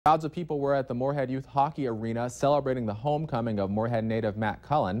Crowds of people were at the Moorhead Youth Hockey Arena celebrating the homecoming of Moorhead native Matt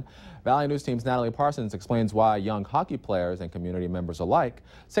Cullen. Valley News Team's Natalie Parsons explains why young hockey players and community members alike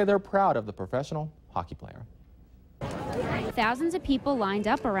say they're proud of the professional hockey player. Thousands of people lined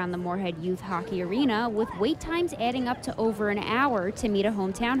up around the Moorhead Youth Hockey Arena, with wait times adding up to over an hour to meet a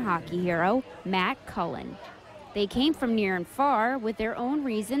hometown hockey hero, Matt Cullen. They came from near and far with their own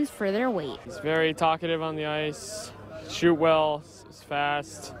reasons for their wait. He's very talkative on the ice, shoot well, is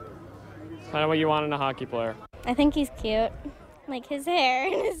fast. Kind of what you want in a hockey player. I think he's cute, like his hair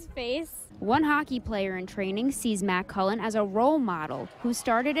and his face. One hockey player in training sees Matt Cullen as a role model who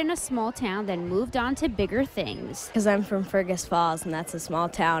started in a small town, then moved on to bigger things. Because I'm from Fergus Falls, and that's a small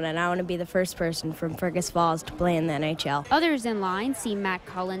town, and I want to be the first person from Fergus Falls to play in the NHL. Others in line see Matt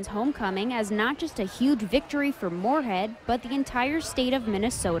Cullen's homecoming as not just a huge victory for Moorhead, but the entire state of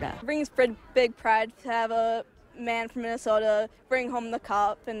Minnesota. It brings big pride to have a man from Minnesota bring home the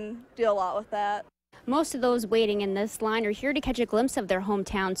cup and do a lot with that. Most of those waiting in this line are here to catch a glimpse of their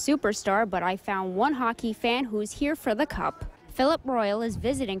hometown superstar, but I found one hockey fan who's here for the cup. Philip Royal is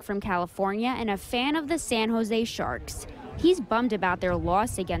visiting from California and a fan of the San Jose Sharks. He's bummed about their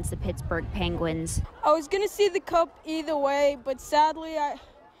loss against the Pittsburgh Penguins. I was going to see the cup either way, but sadly it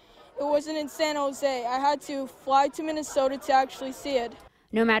wasn't in San Jose. I had to fly to Minnesota to actually see it.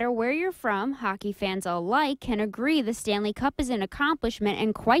 No matter where you're from, hockey fans alike can agree the Stanley Cup is an accomplishment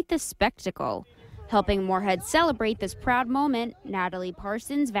and quite the spectacle. Helping Moorhead celebrate this proud moment, Natalie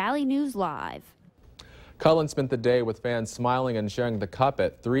Parsons, Valley News Live. Cullen spent the day with fans smiling and sharing the cup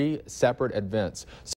at 3 separate events.